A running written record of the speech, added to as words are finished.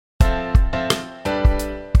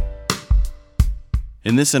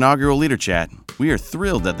In this inaugural Leader Chat, we are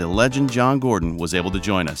thrilled that the legend Jon Gordon was able to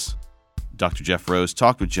join us. Dr. Jeff Rose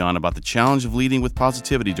talked with Jon about the challenge of leading with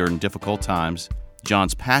positivity during difficult times,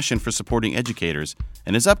 Jon's passion for supporting educators,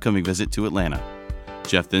 and his upcoming visit to Atlanta.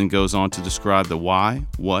 Jeff then goes on to describe the why,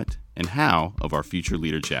 what, and how of our future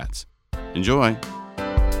Leader Chats. Enjoy!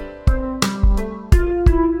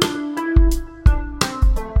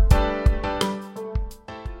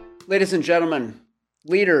 Ladies and gentlemen,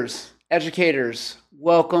 leaders, educators,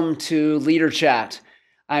 welcome to Leader Chat.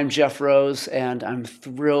 I'm Jeff Rose, and I'm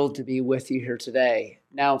thrilled to be with you here today.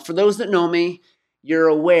 Now, for those that know me, you're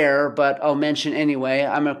aware, but I'll mention anyway,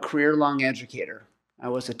 I'm a career-long educator. I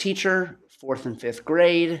was a teacher, 4th and 5th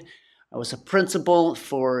grade. I was a principal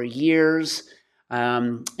for years,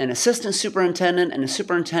 an assistant superintendent, and a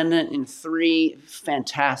superintendent in 3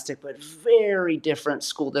 fantastic but very different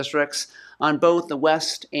school districts on both the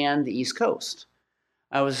West and the East Coast.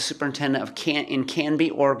 I was a superintendent in Canby,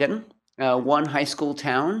 Oregon, one high school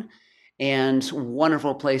town, and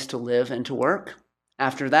wonderful place to live and to work.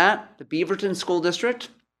 After that, the Beaverton School District,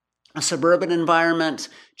 a suburban environment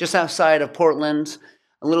just outside of Portland,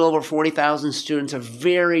 a little over 40,000 students, a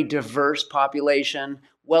very diverse population,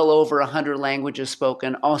 well over 100 languages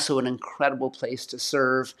spoken, also an incredible place to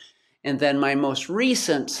serve. And then my most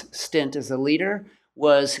recent stint as a leader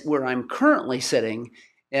was where I'm currently sitting,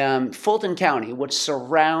 Fulton County, which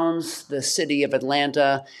surrounds the city of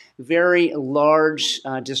Atlanta, very large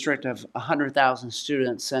district of 100,000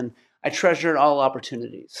 students, and I treasured all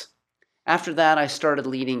opportunities. After that, I started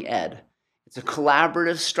Leading Ed. It's a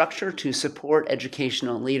collaborative structure to support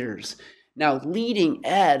educational leaders. Now, Leading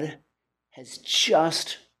Ed has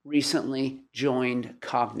just recently joined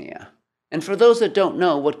Cognia. And for those that don't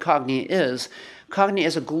know what Cognia is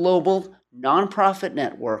a global nonprofit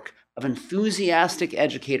network of enthusiastic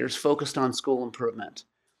educators focused on school improvement.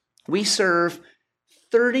 We serve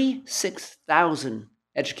 36,000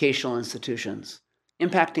 educational institutions,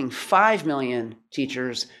 impacting 5 million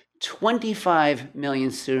teachers, 25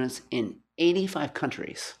 million students in 85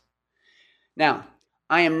 countries. Now,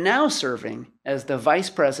 I am now serving as the Vice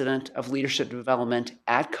President of Leadership Development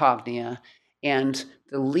at Cognia, and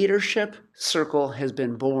the Leadership Circle has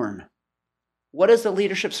been born. What is the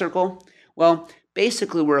Leadership Circle? Well,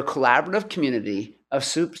 basically, we're a collaborative community of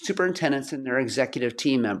superintendents and their executive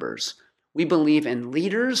team members. We believe in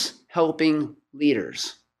leaders helping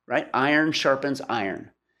leaders, right? Iron sharpens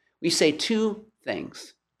iron. We say 2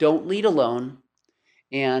 things: don't lead alone,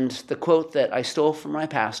 and the quote that I stole from my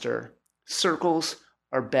pastor, circles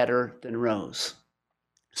are better than rows.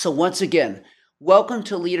 So once again, welcome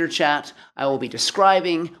to Leader Chat. I will be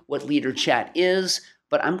describing what Leader Chat is,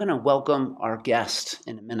 but I'm going to welcome our guest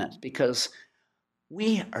in a minute because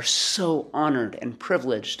we are so honored and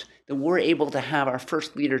privileged that we're able to have our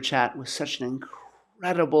first Leader Chat with such an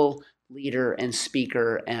incredible leader and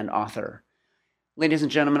speaker and author. Ladies and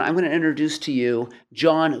gentlemen, I'm going to introduce to you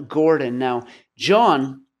Jon Gordon. Now,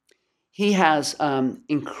 Jon, he has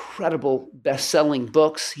incredible best-selling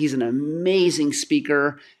books. He's an amazing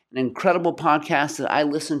speaker, an incredible podcast that I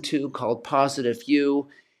listen to called Positive You.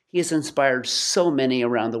 He has inspired so many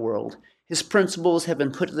around the world. His principles have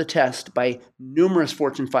been put to the test by numerous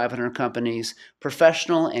Fortune 500 companies,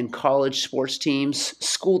 professional and college sports teams,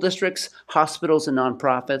 school districts, hospitals, and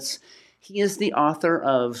nonprofits. He is the author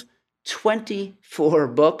of 24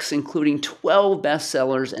 books, including 12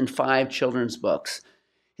 bestsellers and 5 children's books.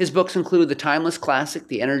 His books include the timeless classic,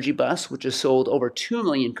 The Energy Bus, which has sold over 2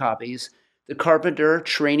 million copies, The Carpenter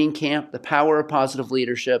Training Camp, The Power of Positive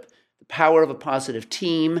Leadership, The Power of a Positive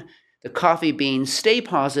Team, The Coffee Bean, Stay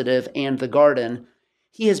Positive, and The Garden.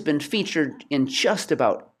 He has been featured in just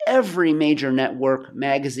about every major network,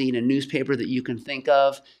 magazine, and newspaper that you can think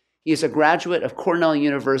of. He is a graduate of Cornell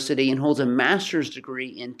University and holds a master's degree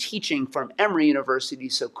in teaching from Emory University,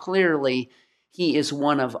 so clearly he is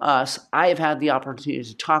one of us. I have had the opportunity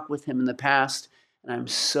to talk with him in the past, and I'm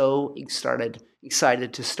so excited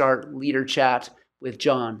to start Leader Chat with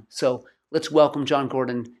Jon. So let's welcome Jon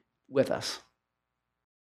Gordon with us.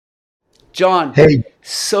 Jon, hey,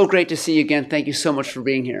 so great to see you again. Thank you so much for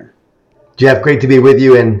being here. Jeff, great to be with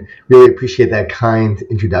you and really appreciate that kind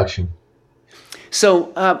introduction.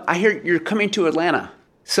 So I hear you're coming to Atlanta.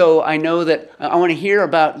 So I know that I want to hear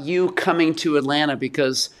about you coming to Atlanta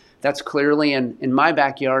because that's clearly in my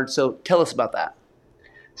backyard. So tell us about that.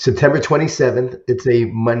 September 27th, it's a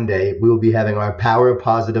Monday. We will be having our Power of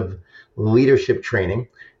Positive Leadership Training.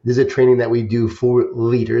 This is a training that we do for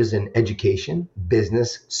leaders in education,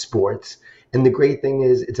 business, sports. And the great thing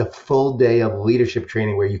is it's a full day of leadership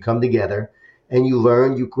training where you come together and you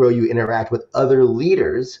learn, you grow, you interact with other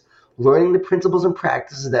leaders learning the principles and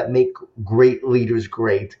practices that make great leaders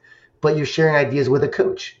great, but you're sharing ideas with a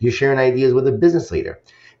coach. You're sharing ideas with a business leader.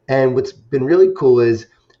 And what's been really cool is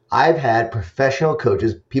I've had professional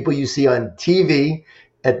coaches, people you see on TV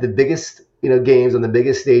at the biggest, games on the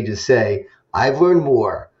biggest stages say, I've learned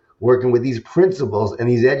more working with these principals and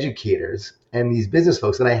these educators and these business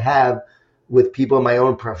folks than I have with people in my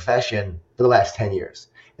own profession for the last 10 years.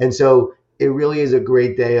 And so it really is a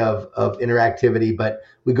great day of interactivity, but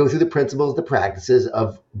we go through the principles, the practices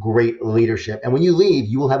of great leadership. And when you leave,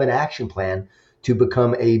 you will have an action plan to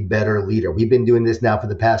become a better leader. We've been doing this now for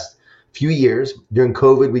the past few years. During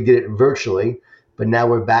COVID, we did it virtually, but now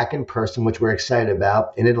we're back in person, which we're excited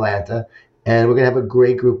about in Atlanta. And we're going to have a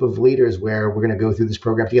great group of leaders where we're going to go through this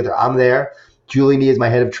program together. I'm there. Julie Nee is my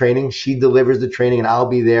head of training. She delivers the training, and I'll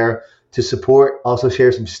be there to support, also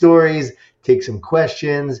share some stories, take some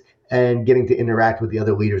questions, and getting to interact with the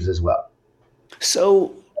other leaders as well.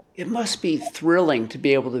 So it must be thrilling to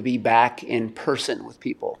be able to be back in person with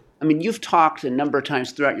people. I mean, you've talked a number of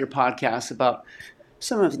times throughout your podcast about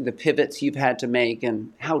some of the pivots you've had to make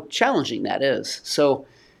and how challenging that is. So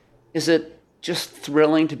is it just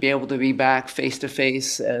thrilling to be able to be back face to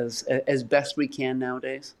face as best we can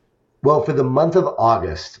nowadays? Well, for the month of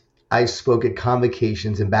August, I spoke at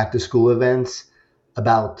convocations and back to school events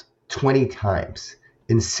about 20 times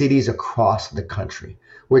in cities across the country.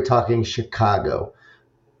 We're talking Chicago,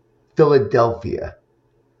 Philadelphia,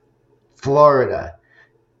 Florida,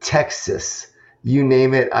 Texas, you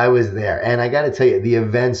name it, I was there. And I got to tell you, the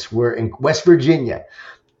events were in West Virginia.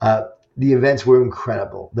 The events were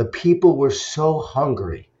incredible. The people were so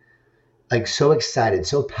hungry, like so excited,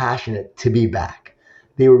 so passionate to be back.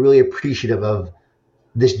 They were really appreciative of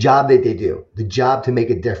this job that they do, the job to make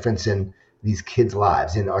a difference in these kids'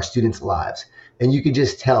 lives, in our students' lives. And you could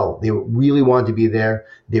just tell they really wanted to be there.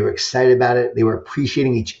 They were excited about it. They were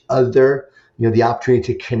appreciating each other, the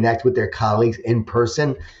opportunity to connect with their colleagues in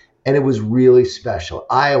person. And it was really special.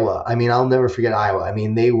 Iowa, I'll never forget Iowa.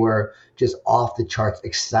 They were just off the charts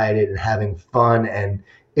excited and having fun, and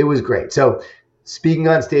it was great. So speaking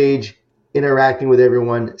on stage, interacting with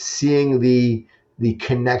everyone, seeing the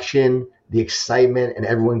connection, the excitement, and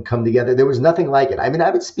everyone come together, there was nothing like it. I've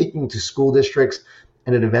been speaking to school districts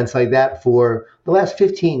and at events like that for the last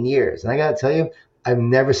 15 years. And I got to tell you, I've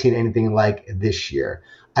never seen anything like this year.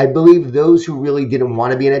 I believe those who really didn't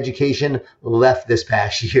want to be in education left this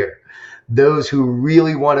past year. Those who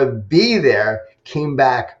really want to be there came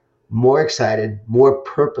back more excited, more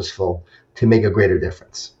purposeful to make a greater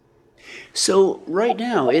difference. So right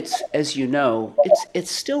now, it's, as you know, it's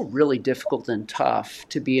still really difficult and tough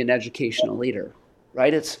to be an educational leader,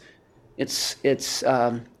 right? It's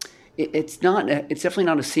definitely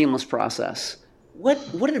not a seamless process.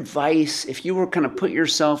 What advice, if you were kind of put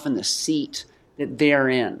yourself in the seat that they're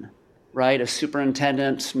in, right? A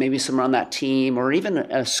superintendent, maybe someone on that team, or even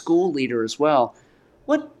a school leader as well.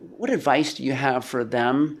 What advice do you have for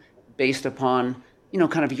them based upon,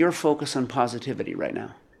 kind of your focus on positivity right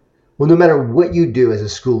now? Well, no matter what you do as a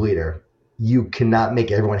school leader, you cannot make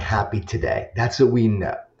everyone happy today. That's what we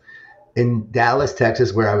know. In Dallas,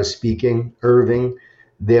 Texas, where I was speaking, Irving,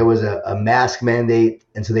 there was a mask mandate.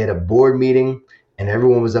 And so they had a board meeting and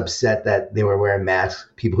everyone was upset that they were wearing masks,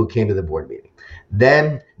 people who came to the board meeting.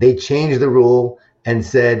 Then they changed the rule and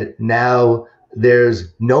said, now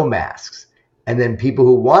there's no masks. And then people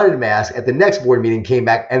who wanted masks at the next board meeting came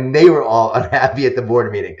back and they were all unhappy at the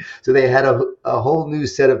board meeting. So they had a whole new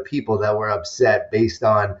set of people that were upset based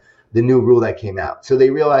on the new rule that came out. So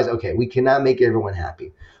they realized, okay, we cannot make everyone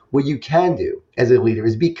happy. What you can do as a leader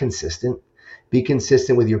is be consistent. Be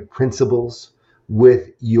consistent with your principles,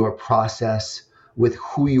 with your process, with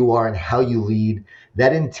who you are and how you lead.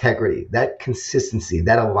 That integrity, that consistency,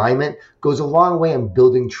 that alignment goes a long way in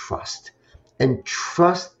building trust. And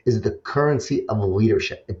trust is the currency of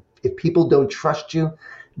leadership. If people don't trust you,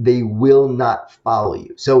 they will not follow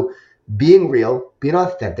you. So being real, being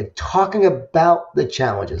authentic, talking about the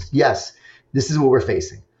challenges. Yes, this is what we're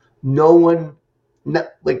facing.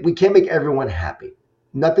 We can't make everyone happy.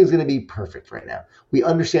 Nothing's going to be perfect right now. We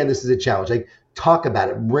understand this is a challenge. Talk about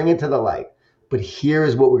it, bring it to the light. But here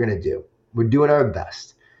is what we're going to do. We're doing our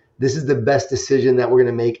best. This is the best decision that we're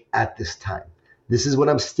going to make at this time. This is what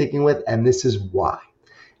I'm sticking with, and this is why.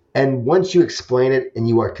 And once you explain it and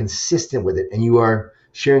you are consistent with it and you are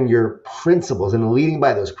sharing your principles and leading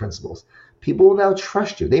by those principles, people will now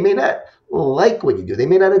trust you. They may not like what you do. They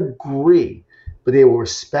may not agree, but they will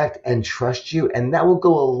respect and trust you. And that will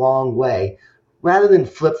go a long way rather than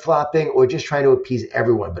flip-flopping or just trying to appease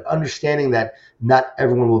everyone. But understanding that not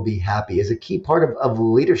everyone will be happy is a key part of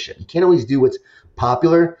leadership. You can't always do what's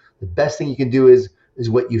popular. The best thing you can do is is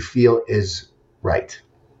what you feel is right.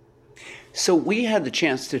 So we had the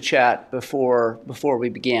chance to chat before we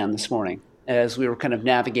began this morning as we were kind of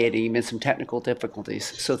navigating amid some technical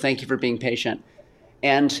difficulties. So thank you for being patient.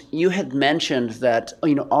 And you had mentioned that,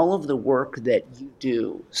 all of the work that you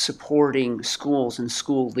do supporting schools and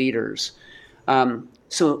school leaders.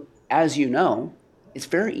 So as you know, it's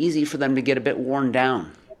very easy for them to get a bit worn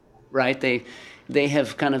down, right? They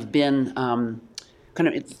have kind of been kind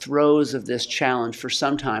of in the throes of this challenge for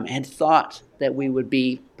some time, had thought that we would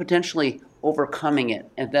be potentially overcoming it.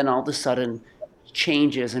 And then all of a sudden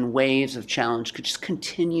changes and waves of challenge could just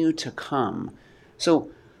continue to come. So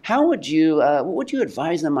what would you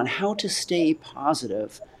advise them on how to stay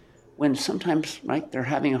positive when sometimes, right, they're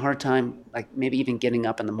having a hard time, like maybe even getting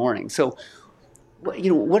up in the morning? So,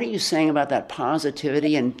 what are you saying about that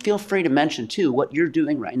positivity? And feel free to mention too what you're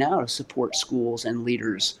doing right now to support schools and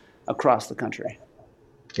leaders across the country.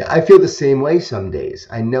 Yeah, I feel the same way some days.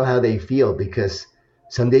 I know how they feel because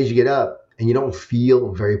some days you get up and you don't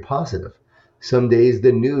feel very positive. Some days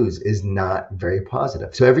the news is not very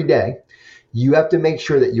positive. So every day you have to make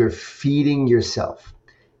sure that you're feeding yourself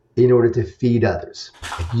in order to feed others.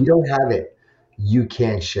 If you don't have it, you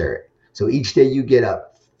can't share it. So each day you get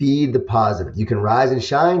up, feed the positive. You can rise and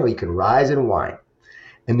shine, or you can rise and whine.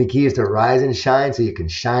 And the key is to rise and shine so you can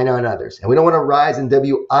shine on others. And we don't want to rise in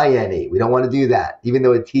W-I-N-E. We don't want to do that. Even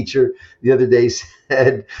though a teacher the other day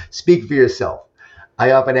said, speak for yourself.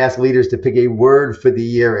 I often ask leaders to pick a word for the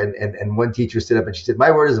year. And one teacher stood up and she said, my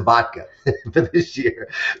word is vodka for this year.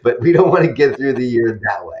 But we don't want to get through the year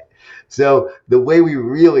that way. So the way we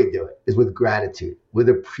really do it is with gratitude, with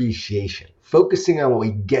appreciation, focusing on what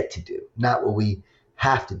we get to do, not what we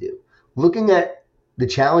have to do. Looking at the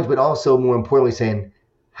challenge, but also more importantly saying,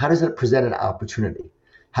 how does it present an opportunity?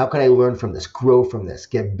 How can I learn from this, grow from this,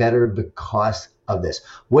 get better because of this?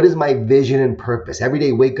 What is my vision and purpose? Every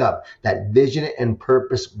day, wake up. That vision and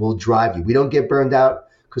purpose will drive you. We don't get burned out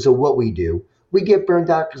because of what we do. We get burned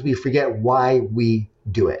out because we forget why we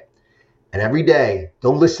do it. And every day,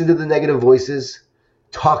 don't listen to the negative voices.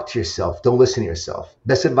 Talk to yourself. Don't listen to yourself.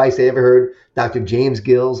 Best advice I ever heard, Dr. James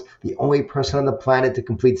Gills, the only person on the planet to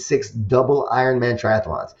complete 6 double Ironman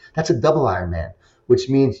triathlons. That's a double Ironman, which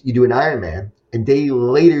means you do an Ironman, a day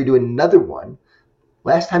later you do another one.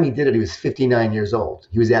 Last time he did it, he was 59 years old.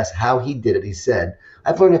 He was asked how he did it. He said,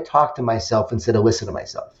 I've learned to talk to myself instead of listen to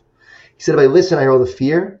myself. He said, if I listen, I hear all the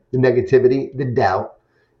fear, the negativity, the doubt,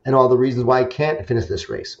 and all the reasons why I can't finish this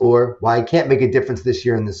race or why I can't make a difference this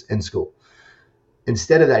year in school.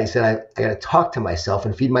 Instead of that, he said, I got to talk to myself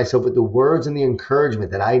and feed myself with the words and the encouragement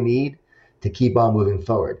that I need to keep on moving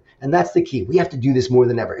forward. And that's the key. We have to do this more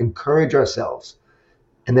than ever. Encourage ourselves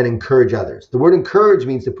and then encourage others. The word encourage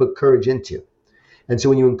means to put courage into. And so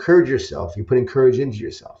when you encourage yourself, you're putting courage into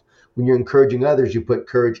yourself. When you're encouraging others, you put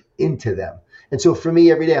courage into them. And so for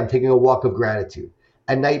me, every day, I'm taking a walk of gratitude.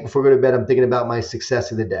 At night, before I go to bed, I'm thinking about my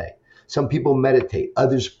success of the day. Some people meditate,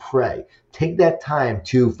 others pray. Take that time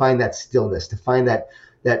to find that stillness, to find that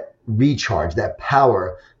recharge, that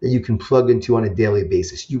power that you can plug into on a daily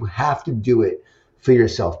basis. You have to do it for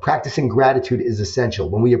yourself. Practicing gratitude is essential.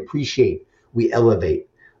 When we appreciate, we elevate.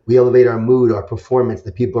 We elevate our mood, our performance,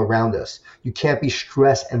 the people around us. You can't be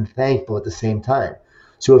stressed and thankful at the same time.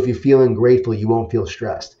 So if you're feeling grateful, you won't feel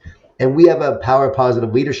stressed. And we have a Power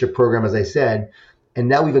Positive Leadership program, as I said, and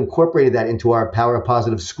now we've incorporated that into our Power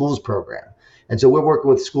Positive Schools program. And so we're working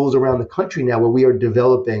with schools around the country now where we are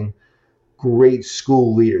developing great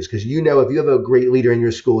school leaders. Because if you have a great leader in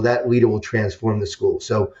your school, that leader will transform the school.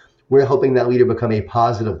 So we're helping that leader become a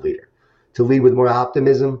positive leader, to lead with more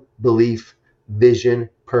optimism, belief, vision,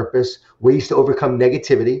 purpose, ways to overcome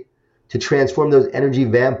negativity, to transform those energy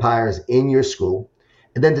vampires in your school,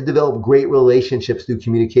 and then to develop great relationships through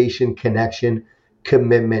communication, connection,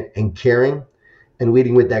 commitment, and caring, and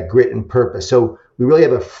leading with that grit and purpose. So we really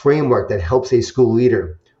have a framework that helps a school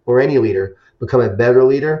leader or any leader become a better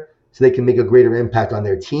leader so they can make a greater impact on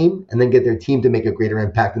their team and then get their team to make a greater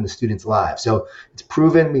impact in the students' lives. So it's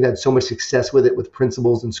proven. We've had so much success with it with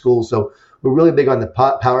principals and schools. So we're really big on the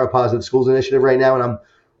Power of Positive Schools initiative right now, and I'm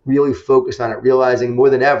really focused on it, realizing more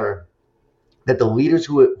than ever that the leaders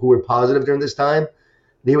who were positive during this time,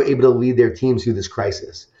 they were able to lead their teams through this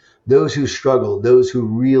crisis. Those who struggled, those who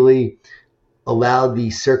really allowed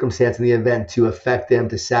the circumstance and the event to affect them,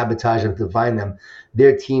 to sabotage them, to define them,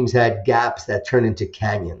 their teams had gaps that turned into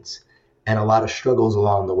canyons and a lot of struggles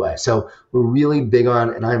along the way. So we're really big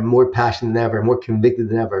on, and I'm more passionate than ever, more convicted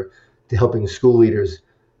than ever to helping school leaders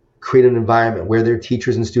create an environment where their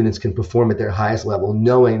teachers and students can perform at their highest level,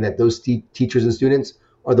 knowing that those teachers and students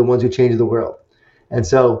are the ones who change the world. And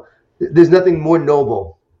so there's nothing more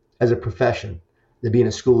noble as a profession than being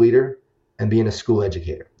a school leader and being a school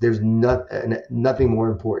educator. There's nothing more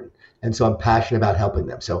important. And so I'm passionate about helping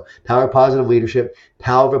them. So power of positive leadership,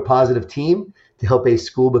 power of a positive team to help a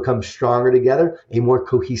school become stronger together, a more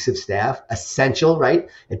cohesive staff, essential, right?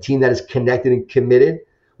 A team that is connected and committed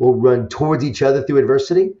will run towards each other through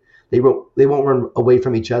adversity. They won't run away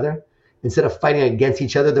from each other. Instead of fighting against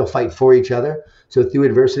each other, they'll fight for each other. So through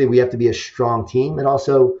adversity, we have to be a strong team. And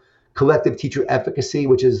also collective teacher efficacy,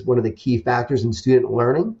 which is one of the key factors in student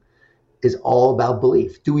learning, is all about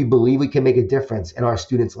belief. Do we believe we can make a difference in our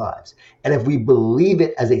students' lives? And if we believe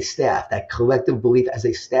it as a staff, that collective belief as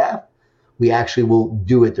a staff, we actually will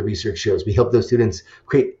do it, the research shows. We help those students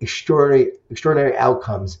create extraordinary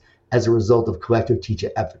outcomes as a result of collective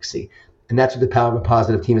teacher efficacy. And that's what the power of a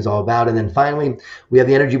positive team is all about. And then finally, we have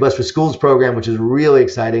the Energy Bus for Schools program, which is really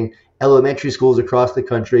exciting. Elementary schools across the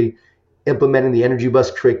country implementing the Energy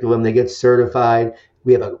Bus curriculum. They get certified.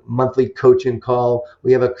 We have a monthly coaching call.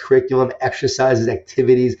 We have a curriculum, exercises,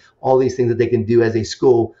 activities, all these things that they can do as a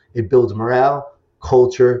school. It builds morale,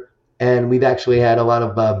 culture, and we've actually had a lot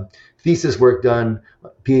of thesis work done,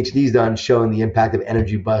 PhDs done, showing the impact of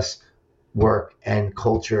Energy Bus work and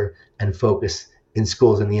culture and focus in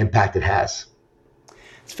schools and the impact it has.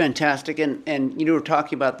 It's fantastic. And you were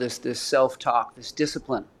talking about this self-talk, this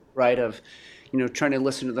discipline, right, of trying to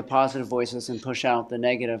listen to the positive voices and push out the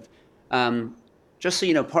negative. Just so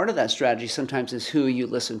you know, part of that strategy sometimes is who you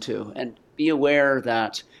listen to, and be aware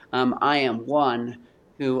that I am one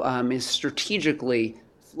who is strategically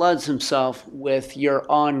floods himself with your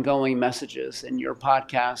ongoing messages and your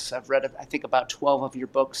podcasts. I've read, I think, about 12 of your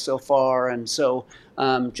books so far, and so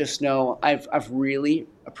just know I've really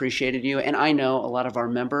appreciated you, and I know a lot of our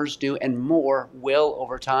members do, and more will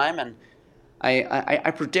over time. And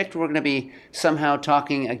I predict we're going to be somehow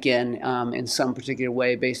talking again in some particular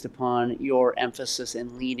way based upon your emphasis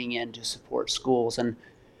in leading in to support schools. And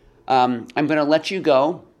I'm going to let you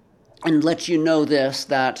go and let you know this,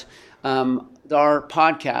 that our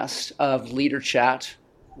podcast of Leader Chat,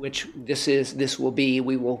 which this will be,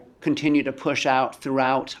 we will continue to push out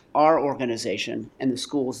throughout our organization and the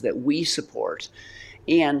schools that we support.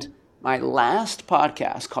 And my last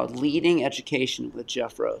podcast, called Leading Education with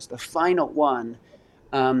Jeff Rose, the final one,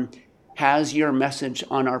 has your message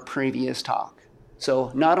on our previous talk.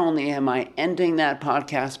 So not only am I ending that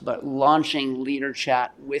podcast, but launching Leader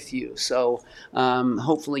Chat with you. So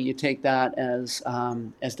hopefully you take that as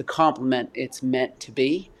the compliment it's meant to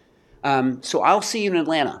be. So I'll see you in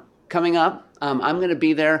Atlanta coming up. I'm going to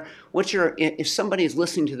be there. If somebody is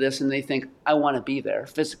listening to this and they think, I want to be there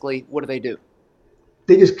physically, what do they do?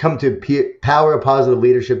 They just come to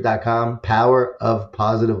powerofpositiveleadership.com,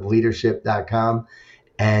 powerofpositiveleadership.com,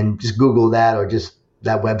 and just Google that or just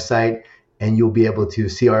that website, and you'll be able to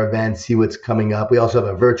see our event, see what's coming up. We also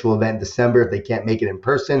have a virtual event in December if they can't make it in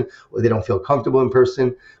person or they don't feel comfortable in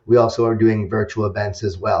person. We also are doing virtual events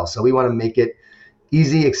as well. So we want to make it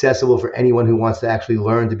easy, accessible for anyone who wants to actually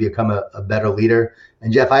learn to become a better leader.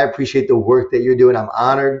 And Jeff, I appreciate the work that you're doing. I'm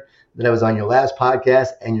honored that I was on your last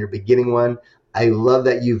podcast and your beginning one. I love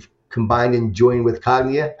that you've combined and joined with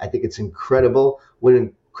Cognia. I think it's incredible. What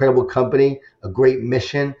an incredible company, a great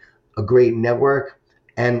mission, a great network,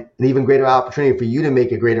 and an even greater opportunity for you to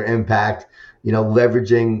make a greater impact,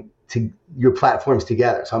 leveraging your platforms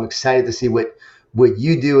together. So I'm excited to see what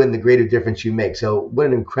you do and the greater difference you make. So what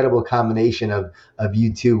an incredible combination of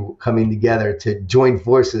you two coming together to join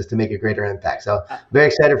forces to make a greater impact. So very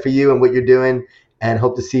excited for you and what you're doing, and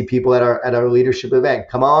hope to see people at our leadership event.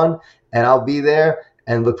 Come on, and I'll be there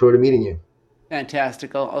and look forward to meeting you.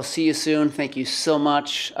 Fantastic. I'll see you soon. Thank you so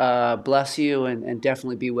much. Bless you, and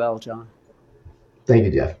definitely be well, John. Thank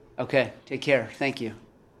you, Jeff. Okay, take care. Thank you.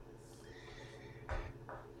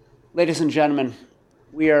 Ladies and gentlemen,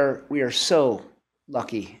 we are so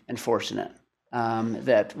lucky and fortunate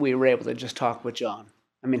that we were able to just talk with John.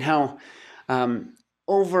 I mean, how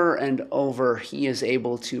over and over he is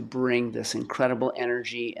able to bring this incredible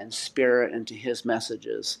energy and spirit into his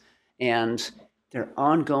messages, and they're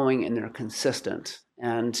ongoing and they're consistent.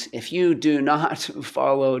 And if you do not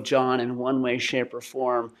follow John in one way, shape, or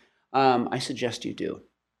form, I suggest you do.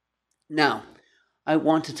 Now, I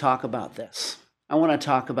want to talk about this. I want to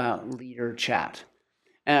talk about Leader Chat.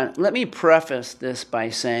 And let me preface this by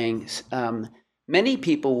saying many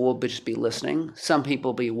people will just be listening. Some people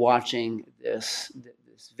will be watching this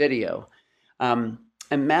video.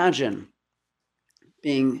 Imagine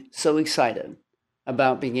being so excited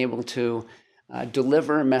about being able to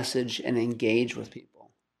deliver a message and engage with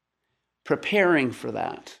people. Preparing for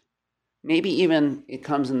that. Maybe even it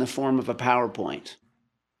comes in the form of a PowerPoint.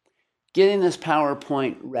 Getting this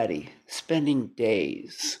PowerPoint ready, spending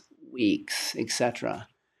days, weeks, etc.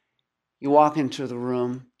 You walk into the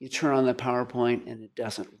room, you turn on the PowerPoint, and it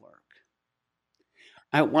doesn't work.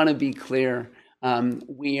 I want to be clear.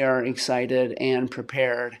 We are excited and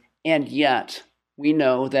prepared, and yet we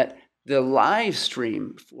know that the live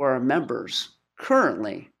stream for our members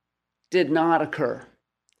currently did not occur.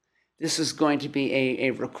 This is going to be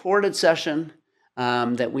a recorded session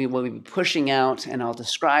that we will be pushing out, and I'll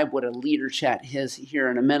describe what a leader chat is here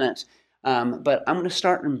in a minute. But I'm going to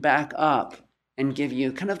start and back up and give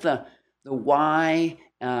you kind of the why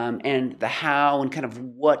and the how and kind of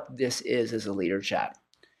what this is as a leader chat.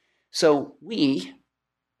 So we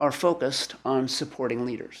are focused on supporting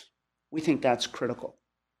leaders. We think that's critical.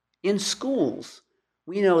 In schools,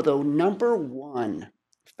 we know the number one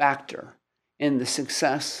factor in the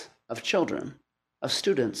success of children, of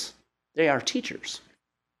students, they are teachers.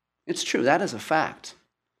 It's true, that is a fact.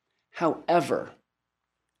 However,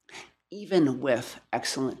 even with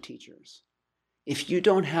excellent teachers, if you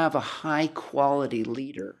don't have a high quality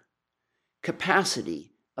leader,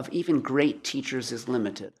 capacity of even great teachers is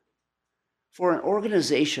limited. For an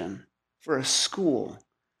organization, for a school,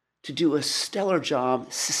 to do a stellar job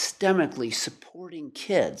systemically supporting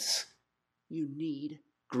kids, you need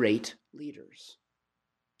great leaders.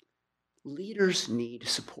 Leaders need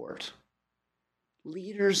support.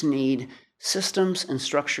 Leaders need systems and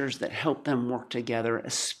structures that help them work together,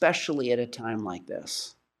 especially at a time like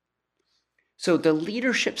this. So the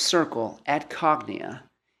leadership circle at Cognia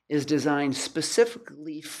is designed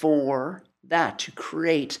specifically for that, to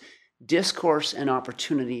create discourse and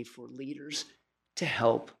opportunity for leaders to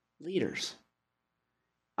help leaders.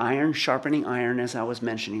 Iron sharpening iron, as I was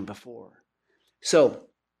mentioning before. So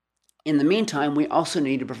in the meantime, we also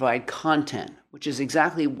need to provide content, which is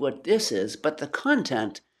exactly what this is, but the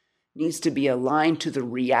content needs to be aligned to the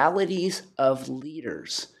realities of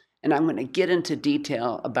leaders. And I'm going to get into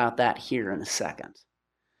detail about that here in a second.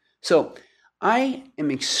 So I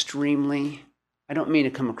don't mean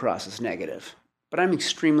to come across as negative, but I'm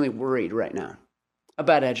extremely worried right now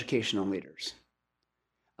about educational leaders.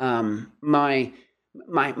 My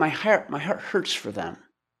heart hurts for them.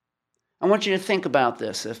 I want you to think about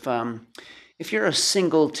this. If you're a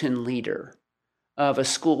singleton leader of a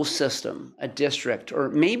school system, a district, or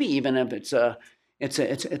maybe even if it's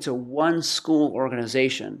a one school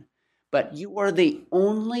organization, but you are the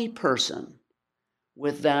only person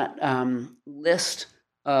with that list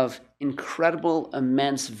of incredible,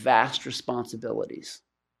 immense, vast responsibilities.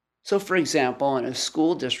 So, for example, in a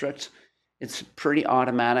school district, it's a pretty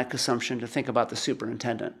automatic assumption to think about the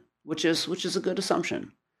superintendent, which is a good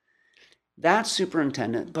assumption. That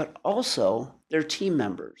superintendent, but also their team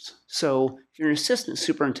members. So if you're an assistant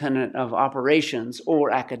superintendent of operations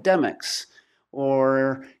or academics,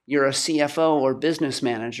 or you're a CFO or business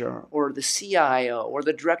manager, or the CIO or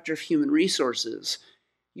the director of human resources,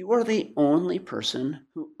 you are the only person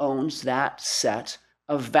who owns that set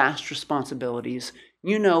of vast responsibilities.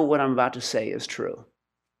 You know what I'm about to say is true.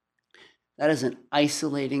 That is an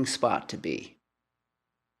isolating spot to be.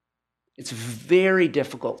 It's very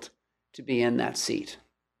difficult to be in that seat.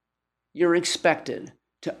 You're expected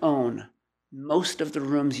to own most of the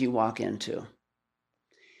rooms you walk into.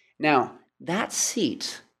 Now, that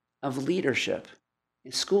seat of leadership,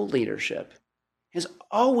 school leadership, has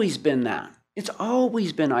always been that. It's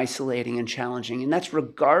always been isolating and challenging, and that's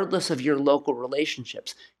regardless of your local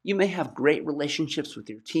relationships. You may have great relationships with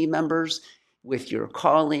your team members, with your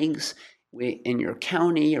colleagues, in your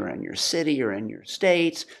county or in your city or in your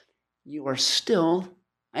state. You are still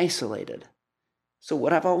isolated. So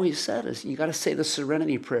what I've always said is you got to say the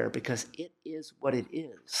serenity prayer because it is what it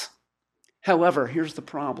is. However, here's the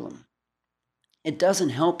problem. It doesn't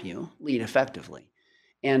help you lead effectively,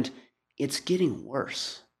 and it's getting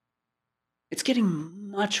worse. It's getting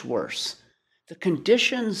much worse. The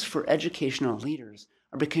conditions for educational leaders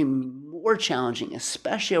are becoming more challenging,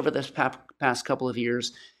 especially over this past couple of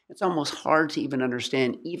years. It's almost hard to even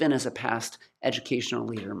understand, even as a past educational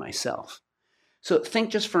leader myself. So think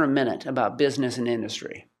just for a minute about business and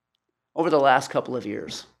industry over the last couple of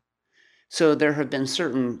years. So there have been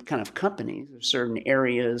certain kind of companies or certain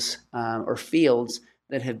areas or fields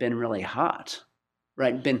that have been really hot,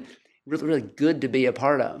 right? Been really, really good to be a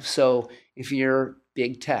part of. So if you're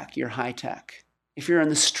big tech, you're high tech. If you're in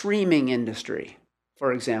the streaming industry,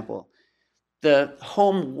 for example, the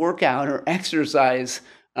home workout or exercise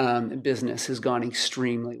business has gone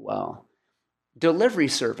extremely well. Delivery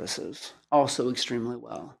services also extremely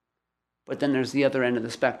well. But then there's the other end of the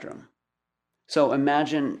spectrum. So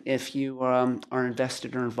imagine if you are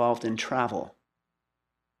invested or involved in travel,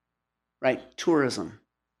 right? Tourism.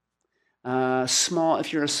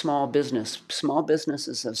 If you're a small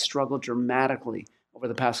businesses have struggled dramatically over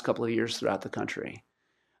the past couple of years throughout the country.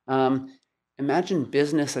 Imagine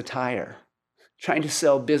business attire, trying to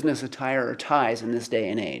sell business attire or ties in this day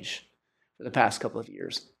and age for the past couple of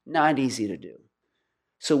years. Not easy to do.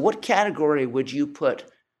 So what category would you put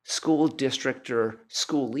school district or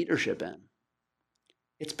school leadership in?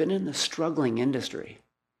 It's been in the struggling industry.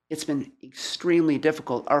 It's been extremely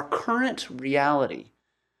difficult. Our current reality,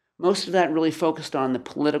 most of that really focused on the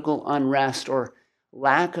political unrest or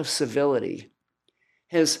lack of civility,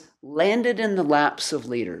 has landed in the laps of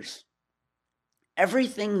leaders.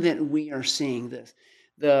 Everything that we are seeing,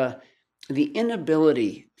 the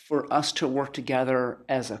inability for us to work together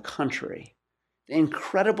as a country, the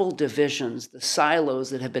incredible divisions, the silos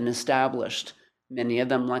that have been established, many of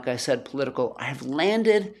them, like I said, political, have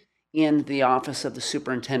landed in the office of the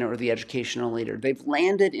superintendent or the educational leader. They've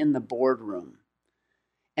landed in the boardroom.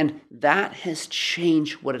 And that has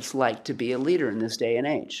changed what it's like to be a leader in this day and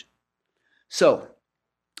age. So,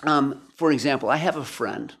 for example, I have a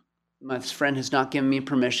friend. My friend has not given me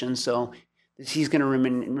permission, so he's going to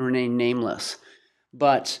remain nameless.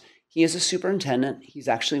 But he is a superintendent. He's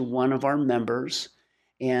actually one of our members.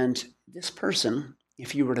 And this person,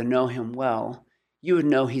 if you were to know him well, you would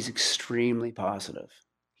know he's extremely positive.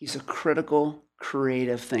 He's a critical,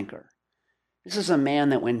 creative thinker. This is a man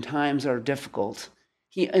that when times are difficult,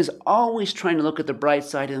 he is always trying to look at the bright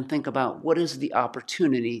side and think about what is the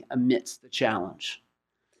opportunity amidst the challenge.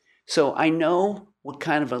 So I know what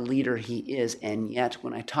kind of a leader he is, and yet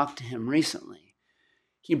when I talked to him recently,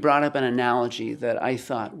 he brought up an analogy that I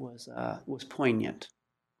thought was poignant.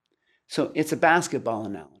 So it's a basketball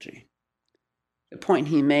analogy. The point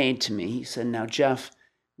he made to me, he said, now, Jeff,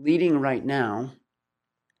 leading right now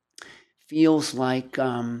feels like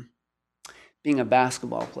being a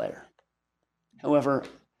basketball player. However,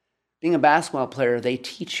 being a basketball player, they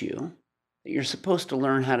teach you that you're supposed to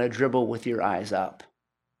learn how to dribble with your eyes up.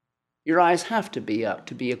 Your eyes have to be up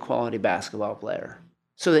to be a quality basketball player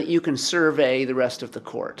so that you can survey the rest of the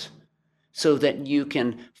court, so that you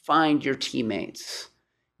can find your teammates.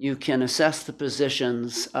 You can assess the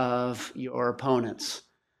positions of your opponents,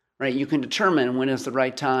 right? You can determine when is the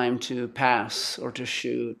right time to pass or to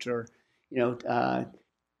shoot or,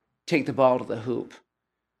 take the ball to the hoop.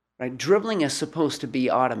 Right? Dribbling is supposed to be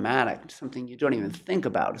automatic, something you don't even think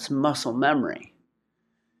about. It's muscle memory.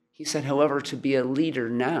 He said, however, to be a leader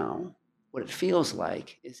now, what it feels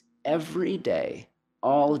like is every day,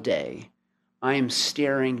 all day, I am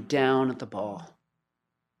staring down at the ball,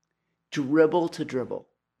 dribble to dribble,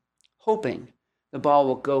 hoping the ball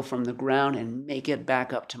will go from the ground and make it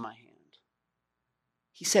back up to my hand.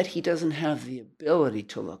 He said he doesn't have the ability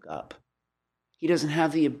to look up. He doesn't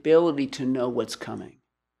have the ability to know what's coming.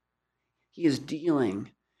 He is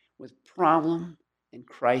dealing with problem and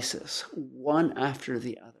crisis, one after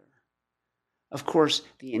the other. Of course,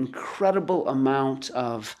 the incredible amount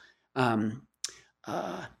of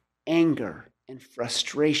anger and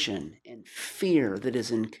frustration and fear that is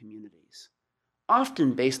in communities,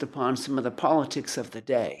 often based upon some of the politics of the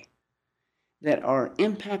day that are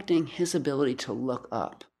impacting his ability to look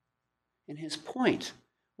up. And his point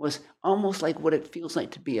was almost like what it feels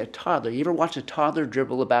like to be a toddler. You ever watch a toddler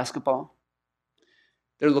dribble a basketball?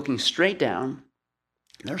 They're looking straight down.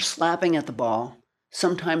 They're slapping at the ball.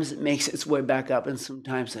 Sometimes it makes its way back up and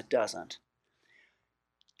sometimes it doesn't.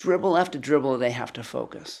 Dribble after dribble, they have to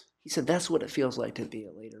focus. He said, that's what it feels like to be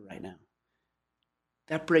a leader right now.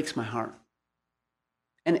 That breaks my heart.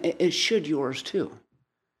 And it should yours too.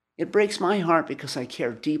 It breaks my heart because I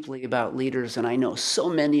care deeply about leaders, and I know so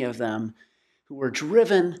many of them who are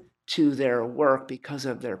driven to their work because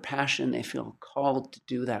of their passion. They feel called to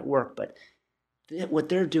do that work, but what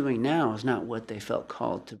they're doing now is not what they felt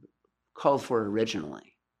called for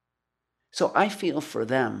originally. So I feel for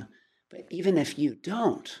them, but even if you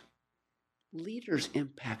don't, leaders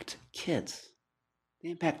impact kids. They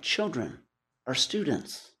impact children, our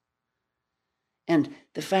students. And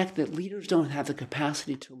the fact that leaders don't have the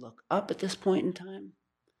capacity to look up at this point in time,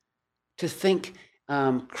 to think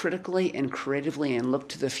critically and creatively and look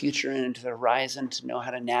to the future and into the horizon to know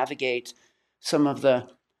how to navigate some of the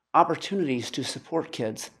opportunities to support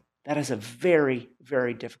kids, that is a very,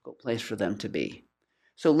 very difficult place for them to be.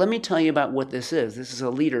 So let me tell you about what this is. This is a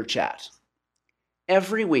leader chat.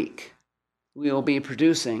 Every week, we will be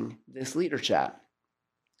producing this leader chat.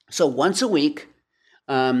 So once a week,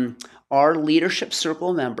 our Leadership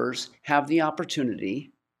Circle members have the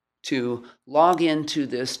opportunity to log into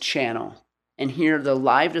this channel and hear the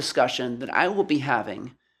live discussion that I will be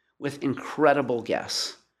having with incredible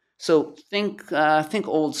guests. So think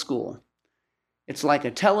old school. It's like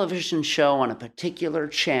a television show on a particular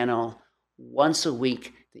channel once a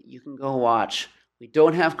week that you can go watch. We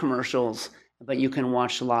don't have commercials, but you can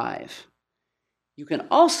watch live. You can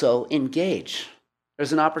also engage.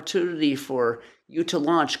 There's an opportunity for you to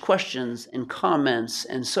launch questions and comments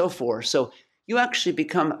and so forth. So you actually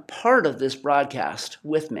become part of this broadcast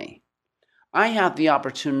with me. I have the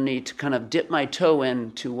opportunity to kind of dip my toe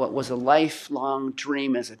into what was a lifelong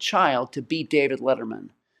dream as a child to be David Letterman.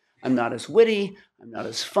 I'm not as witty, I'm not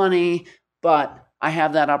as funny, but I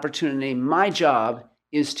have that opportunity. My job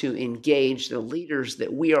is to engage the leaders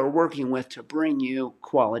that we are working with to bring you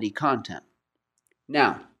quality content.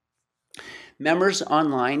 Now, members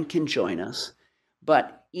online can join us,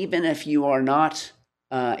 but even if you are not,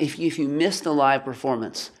 if you miss the live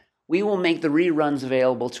performance, we will make the reruns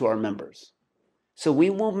available to our members. So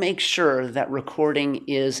we will make sure that recording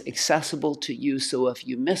is accessible to you. So if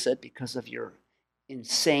you miss it because of your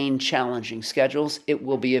insane, challenging schedules, it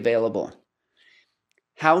will be available.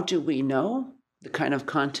 How do we know the kind of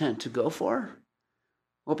content to go for?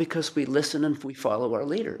 Well, because we listen and we follow our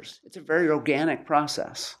leaders. It's a very organic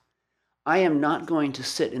process. I am not going to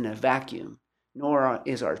sit in a vacuum, nor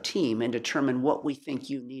is our team, and determine what we think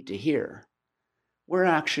you need to hear. We're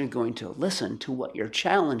actually going to listen to what you're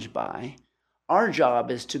challenged by. Our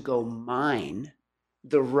job is to go mine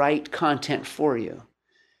the right content for you,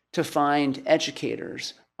 to find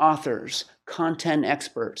educators, authors, content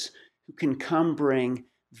experts who can come bring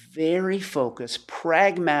very focused,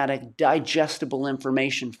 pragmatic, digestible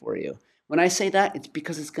information for you. When I say that, it's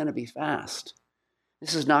because it's going to be fast.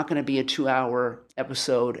 This is not going to be a 2-hour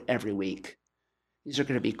episode every week. These are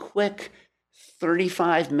going to be quick,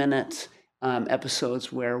 35-minute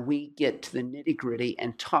episodes where we get to the nitty-gritty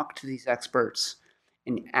and talk to these experts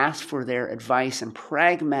and ask for their advice and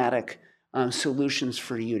pragmatic solutions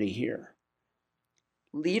for you to hear.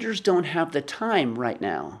 Leaders don't have the time right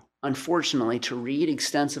now, unfortunately, to read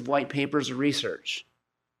extensive white papers or research.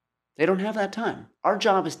 They don't have that time. Our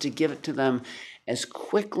job is to give it to them as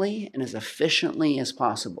quickly and as efficiently as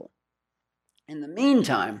possible. In the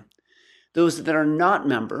meantime, those that are not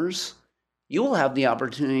members, you will have the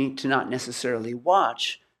opportunity to not necessarily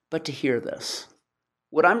watch, but to hear this.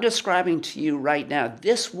 What I'm describing to you right now,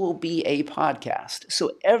 this will be a podcast.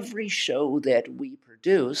 So every show that we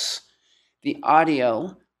produce, the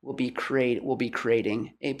audio will be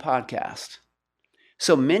creating a podcast.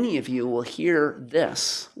 So many of you will hear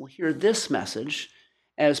this message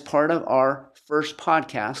as part of our first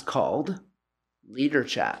podcast called Leader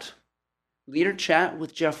Chat. Leader Chat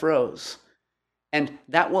with Jeff Rose. And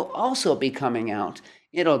that will also be coming out.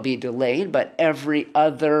 It'll be delayed, but every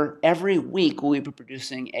week we'll be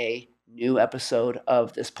producing a new episode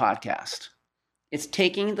of this podcast. It's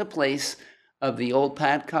taking the place of the old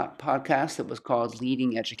podcast that was called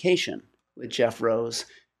Leading Education with Jeff Rose.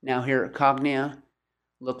 Now here at Cognia,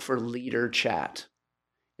 look for Leader Chat.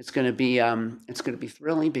 It's going to be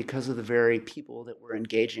thrilling because of the very people that we're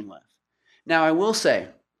engaging with. Now I will say,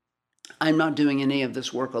 I'm not doing any of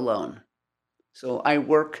this work alone. So I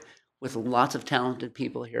work with lots of talented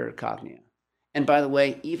people here at Cognia. And by the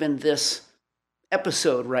way, even this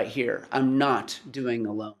episode right here, I'm not doing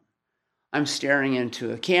alone. I'm staring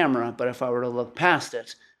into a camera, but if I were to look past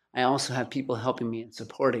it, I also have people helping me and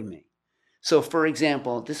supporting me. So for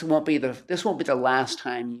example, this won't be the last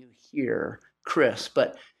time you hear Chris,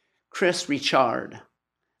 but Chris Richard.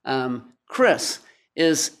 Chris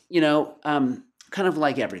is, kind of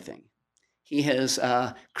like everything. He has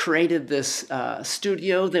created this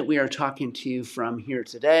studio that we are talking to you from here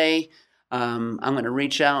today. I'm going to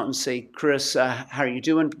reach out and say, Chris, how are you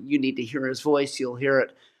doing? You need to hear his voice. You'll hear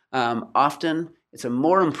it often. It's a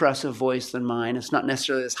more impressive voice than mine. It's not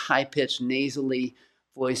necessarily this high-pitched, nasally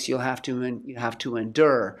voice you have to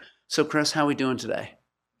endure. So, Chris, how are we doing today?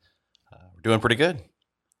 We're doing pretty good.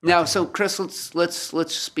 Now, so Chris, let's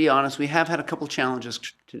just be honest. We have had a couple challenges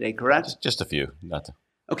today, correct? Just a few. Nothing.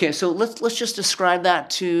 Okay, so let's just describe that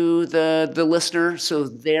to the listener so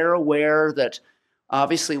they're aware that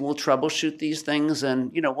obviously we'll troubleshoot these things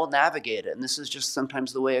and we'll navigate it. And this is just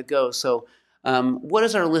sometimes the way it goes. So what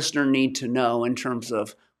does our listener need to know in terms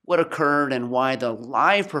of what occurred and why the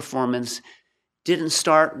live performance didn't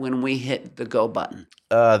start when we hit the go button?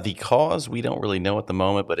 The cause we don't really know at the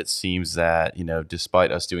moment, but it seems that,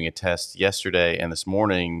 despite us doing a test yesterday and this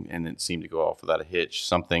morning, and it seemed to go off without a hitch,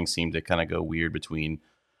 something seemed to kind of go weird between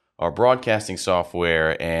our broadcasting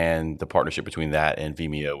software and the partnership between that and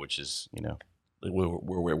Vimeo, which is,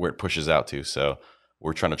 where it pushes out to. So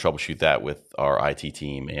we're trying to troubleshoot that with our IT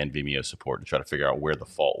team and Vimeo support to try to figure out where the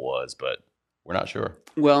fault was, but we're not sure.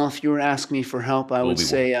 Well, if you were asking me for help, I would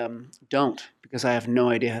say don't, because I have no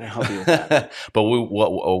idea how to help you with that. But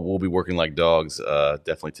we'll be working like dogs,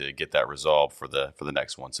 definitely to get that resolved for the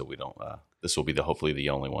next one. So we don't. This will be hopefully the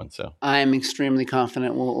only one. So I am extremely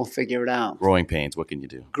confident we'll figure it out. Growing pains. What can you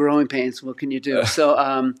do? Growing pains. What can you do?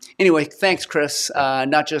 So anyway, thanks, Chris.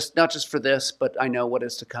 Not just for this, but I know what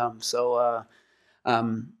is to come. So,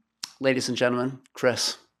 ladies and gentlemen,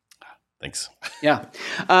 Chris. Thanks. Yeah.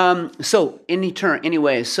 So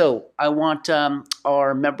I want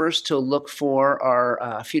our members to look for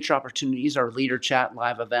our future opportunities, our Leader Chat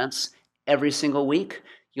live events every single week.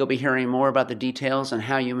 You'll be hearing more about the details and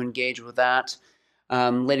how you engage with that.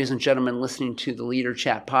 Ladies and gentlemen, listening to the Leader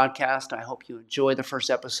Chat podcast, I hope you enjoy the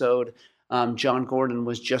first episode. Jon Gordon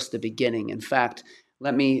was just the beginning. In fact,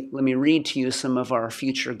 let me read to you some of our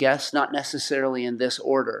future guests, not necessarily in this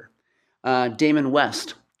order. Damon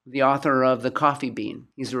West, the author of The Coffee Bean.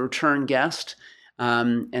 He's a return guest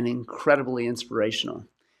and incredibly inspirational.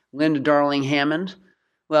 Linda Darling Hammond,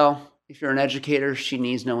 well, if you're an educator, she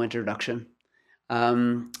needs no introduction.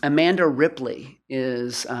 Amanda Ripley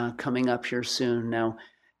is coming up here soon. Now,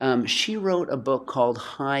 she wrote a book called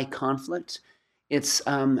High Conflict. It's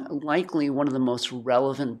likely one of the most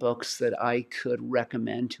relevant books that I could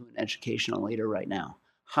recommend to an educational leader right now.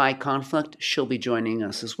 High Conflict, she'll be joining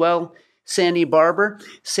us as well. Sandy Barber.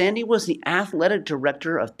 Sandy was the athletic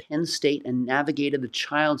director of Penn State and navigated the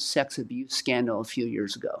child sex abuse scandal a few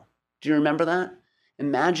years ago. Do you remember that?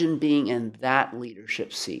 Imagine being in that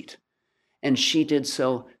leadership seat. And she did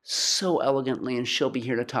so elegantly, and she'll be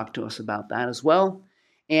here to talk to us about that as well.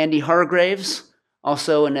 Andy Hargraves,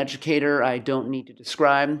 also an educator I don't need to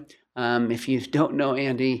describe. If you don't know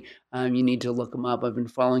Andy, you need to look him up. I've been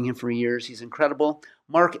following him for years. He's incredible.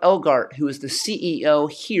 Mark Elgart, who is the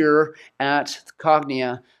CEO here at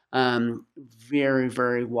Cognia, very,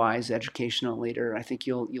 very wise educational leader. I think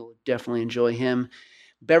you'll definitely enjoy him.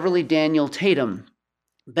 Beverly Daniel Tatum.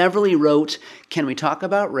 Beverly wrote, Can We Talk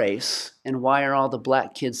About Race? And Why Are All the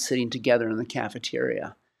Black Kids Sitting Together in the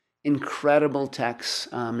Cafeteria? Incredible text,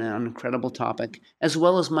 an incredible topic, as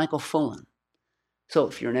well as Michael Fullen. So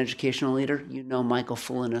if you're an educational leader, you know Michael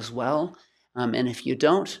Fullen as well. And if you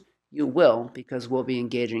don't, you will, because we'll be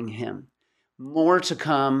engaging him. More to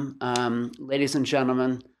come. Ladies and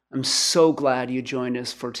gentlemen, I'm so glad you joined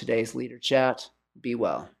us for today's Leader Chat. Be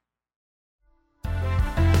well.